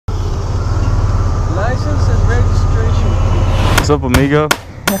up, amigo?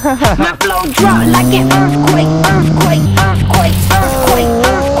 My flow drop like an earthquake, earthquake, earthquake, earthquake,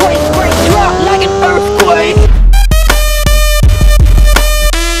 earthquake, break drop like an earthquake.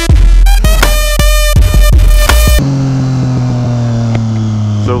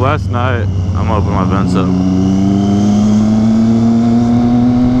 So last night, I'm gonna open my vents up.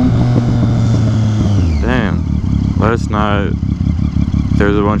 Damn. Last night,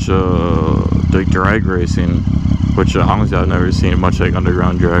 there's a bunch of like drag racing, which honestly I've never seen much like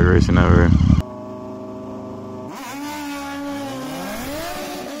underground drag racing ever.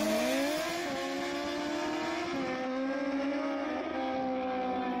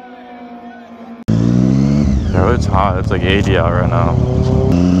 Yo, it's hot. It's like 80 out right now.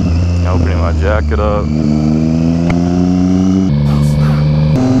 Opening my jacket up.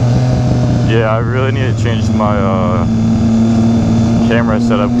 Yeah, I really need to change my camera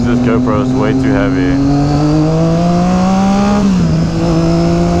setup because this GoPro is way too heavy.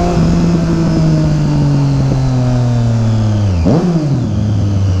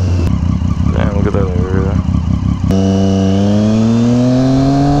 Damn, look at that area.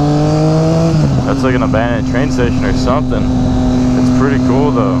 That's like an abandoned train station or something. It's pretty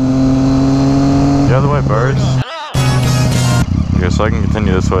cool though. The other way, birds. Okay, so I can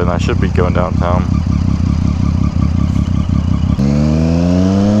continue this way and I should be going downtown.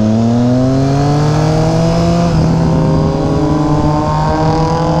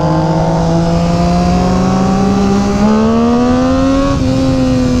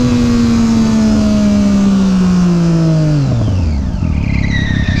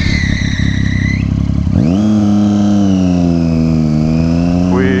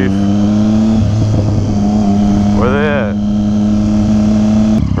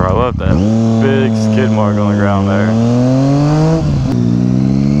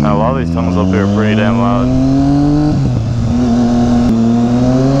 Tunnels up here are pretty damn loud.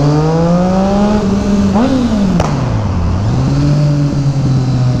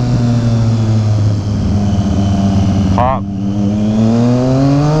 Pop.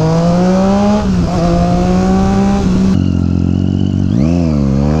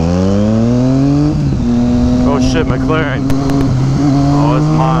 Oh shit, McLaren. Oh, it's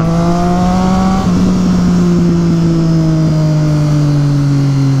mine.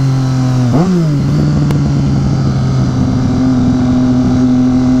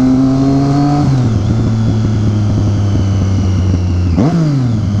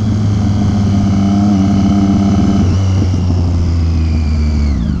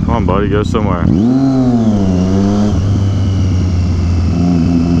 Buddy, go somewhere.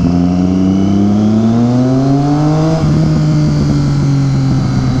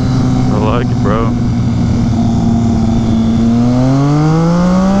 I like it, bro.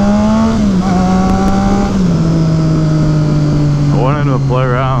 I wanted to play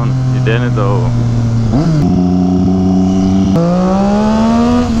around. You didn't though.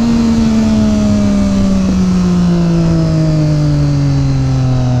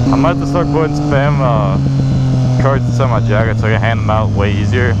 I might have to start putting spam cards inside my jacket so I can hand them out way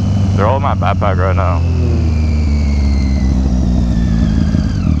easier. They're all in my backpack right now.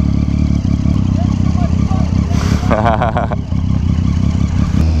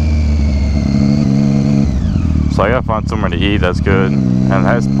 So I gotta find somewhere to eat that's good and it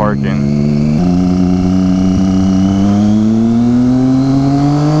has parking.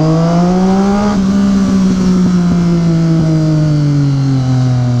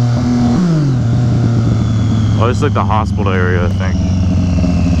 Oh, it's like the hospital area, I think.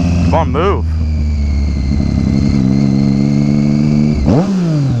 Come on, move.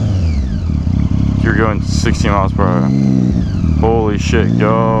 You're going 16 miles per hour. Holy shit,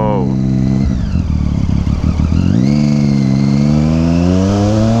 go.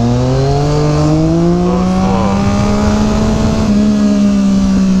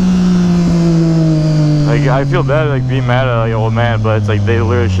 Like, I feel bad like being mad at like old man, but it's like they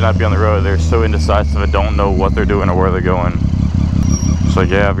literally should not be on the road. They're so indecisive and don't know what they're doing or where they're going. It's like,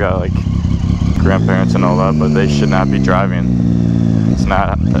 yeah, I've got like grandparents and all that, but they should not be driving. It's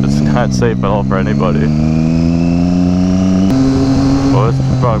not safe at all for anybody. Well, this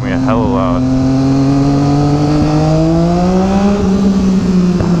is probably gonna be hella loud.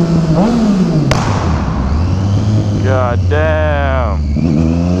 God damn.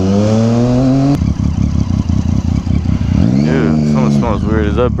 Dude, something smells weird.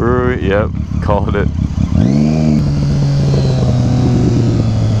 Is that brewery? Yep, called it.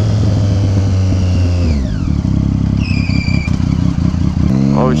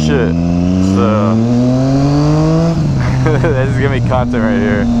 Oh shit. It's this is gonna be content right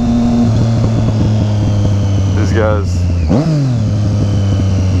here. This guy's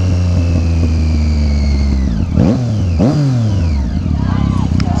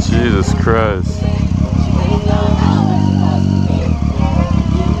Jesus Christ.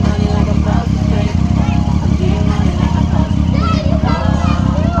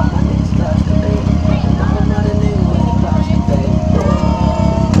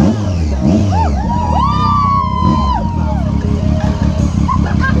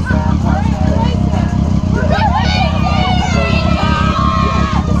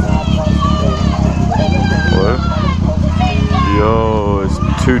 Yo, it's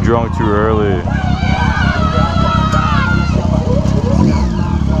too drunk too early.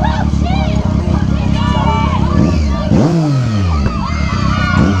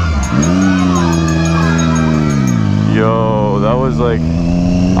 Yo, that was like,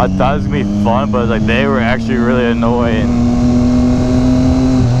 I thought it was gonna be fun, but like they were actually really annoying.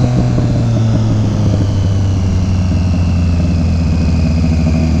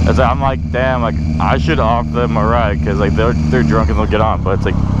 It's like, I'm like, damn, like I should offer them a ride because like they're drunk and they'll get on, but it's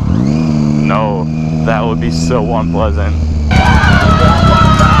like, no, that would be so unpleasant.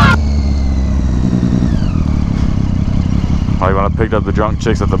 Oh, you want to pick up the drunk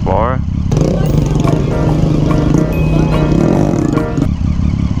chicks at the bar?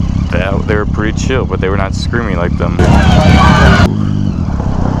 They were pretty chill, but they were not screaming like them.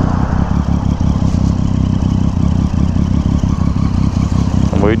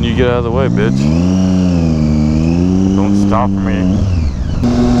 I'm waiting you to get out of the way, bitch. Don't stop for me.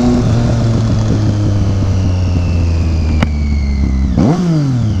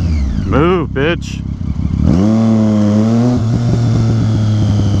 Move, bitch.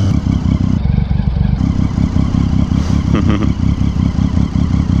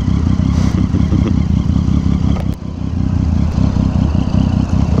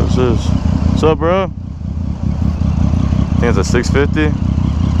 What's this? What's up, bro? I think it's a 650.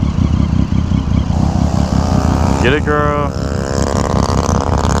 Get it, girl.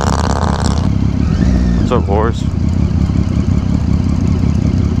 What's up, horse?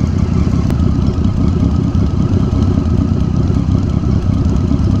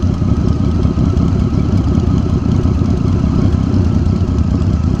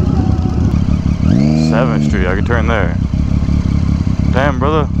 Street, I can turn there. Damn,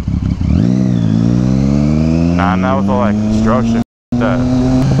 brother. Nah, not with all that construction. That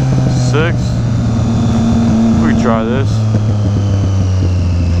 6. We can try this.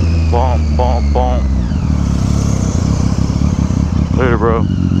 Bump, bump, bump. Later, bro.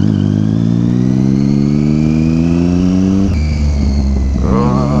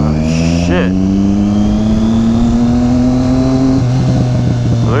 Oh, shit.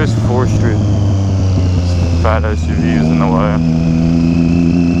 Well, there's 4th Street. Fat SUVs in the way.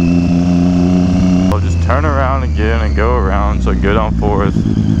 I'll just turn around again and go around so I can go down 4th.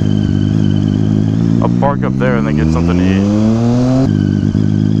 I'll park up there and then get something to eat.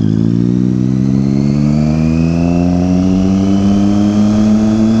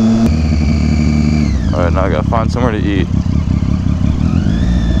 Alright, now I gotta find somewhere to eat.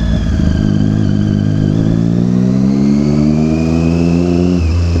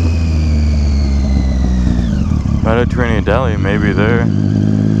 Mediterranean Deli, maybe there.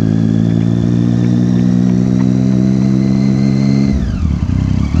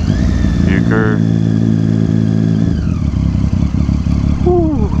 Euchre.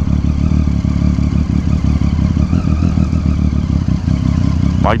 Woo.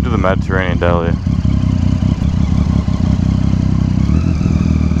 Might do the Mediterranean Deli.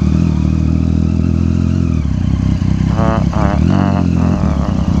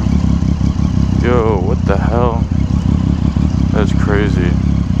 Yo, what the hell? That's crazy.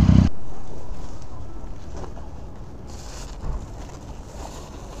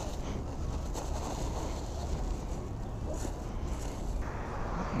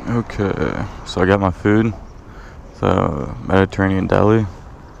 Okay, so I got my food. The Mediterranean Deli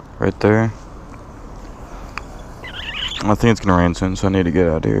right there. I think it's gonna rain soon, so I need to get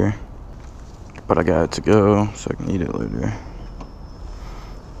out of here. But I got it to go, so I can eat it later.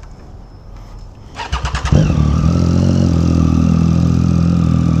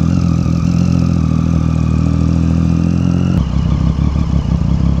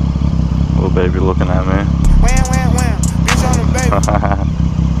 Baby looking at me.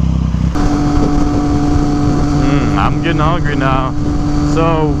 I'm getting hungry now,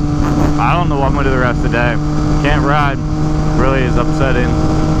 so I don't know what I'm gonna do the rest of the day. Can't ride, really is upsetting,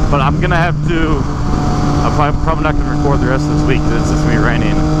 but I'm gonna have to. I'm probably not gonna record the rest of this week because it's just gonna be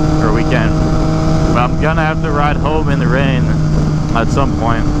raining or weekend. But I'm gonna have to ride home in the rain at some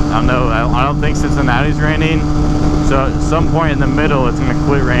point. I don't know. I don't think Cincinnati's raining, So at some point in the middle, it's gonna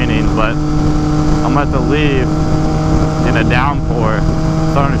quit raining, but I'm gonna have to leave in a downpour,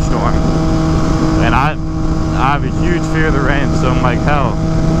 thunderstorm. And I have a huge fear of the rain, so I'm like, hell,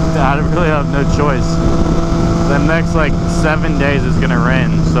 I really have no choice. The next like 7 days is gonna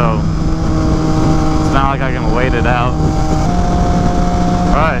rain, so it's not like I can wait it out.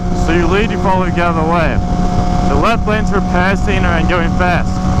 Alright, so you lead, you follow, you get out of the way. The left lane's for passing and going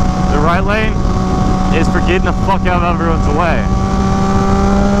fast. The right lane is for getting the fuck out of everyone's way.